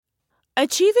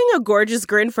Achieving a gorgeous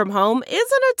grin from home isn't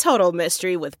a total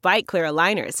mystery with Byte Clear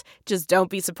aligners. Just don't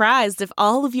be surprised if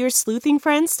all of your sleuthing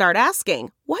friends start asking,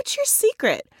 "What's your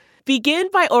secret?" Begin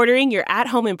by ordering your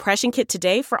at-home impression kit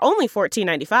today for only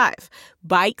 $14.95.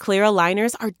 Byte Clear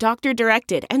aligners are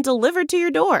doctor-directed and delivered to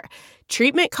your door.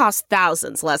 Treatment costs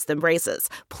thousands less than braces.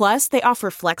 Plus, they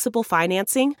offer flexible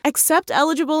financing, accept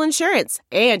eligible insurance,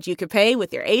 and you can pay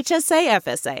with your HSA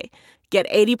FSA. Get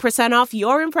 80% off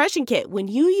your impression kit when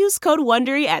you use code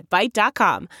WONDERY at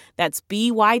Byte.com. That's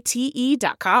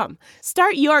BYTE.com.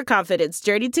 Start your confidence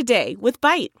journey today with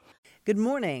Byte. Good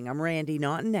morning. I'm Randy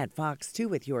Naughton at Fox 2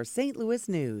 with your St. Louis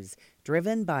news,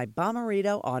 driven by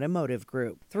Bomarito Automotive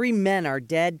Group. 3 men are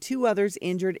dead, 2 others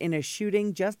injured in a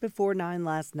shooting just before 9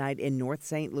 last night in North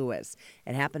St. Louis.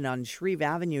 It happened on Shreve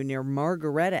Avenue near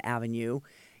Margaretta Avenue.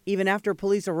 Even after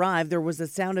police arrived, there was a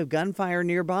sound of gunfire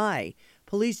nearby.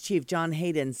 Police Chief John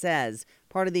Hayden says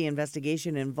part of the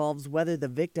investigation involves whether the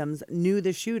victims knew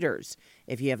the shooters.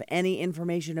 If you have any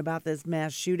information about this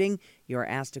mass shooting, you're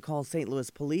asked to call St. Louis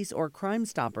Police or Crime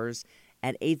Stoppers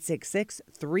at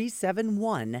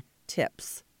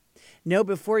 866-371-TIPS. Know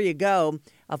before you go,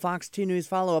 a Fox 2 News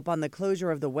follow-up on the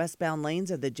closure of the westbound lanes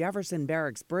of the Jefferson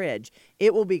Barracks Bridge.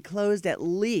 It will be closed at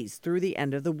least through the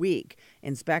end of the week.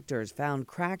 Inspectors found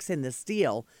cracks in the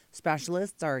steel.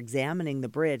 Specialists are examining the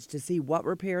bridge to see what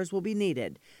repairs will be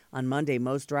needed. On Monday,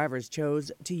 most drivers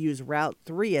chose to use Route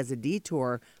 3 as a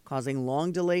detour, causing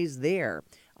long delays there.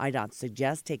 IDOT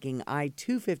suggests taking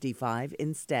I-255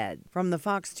 instead. From the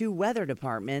Fox 2 Weather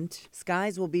Department,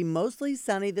 skies will be mostly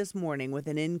sunny this morning with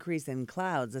an increase in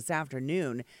clouds this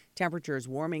afternoon. Temperatures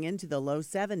warming into the low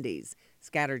 70s.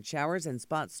 Scattered showers and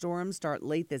spot storms start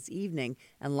late this evening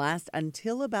and last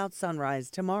until about sunrise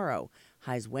tomorrow.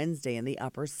 Highs Wednesday in the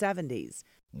upper 70s.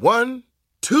 1,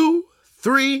 2,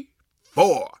 3,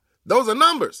 4. Those are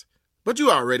numbers. But you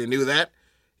already knew that.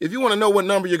 If you want to know what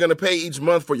number you're going to pay each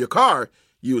month for your car,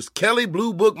 use Kelley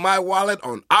Blue Book My Wallet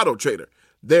on AutoTrader.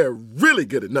 They're really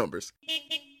good at numbers.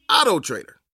 AutoTrader.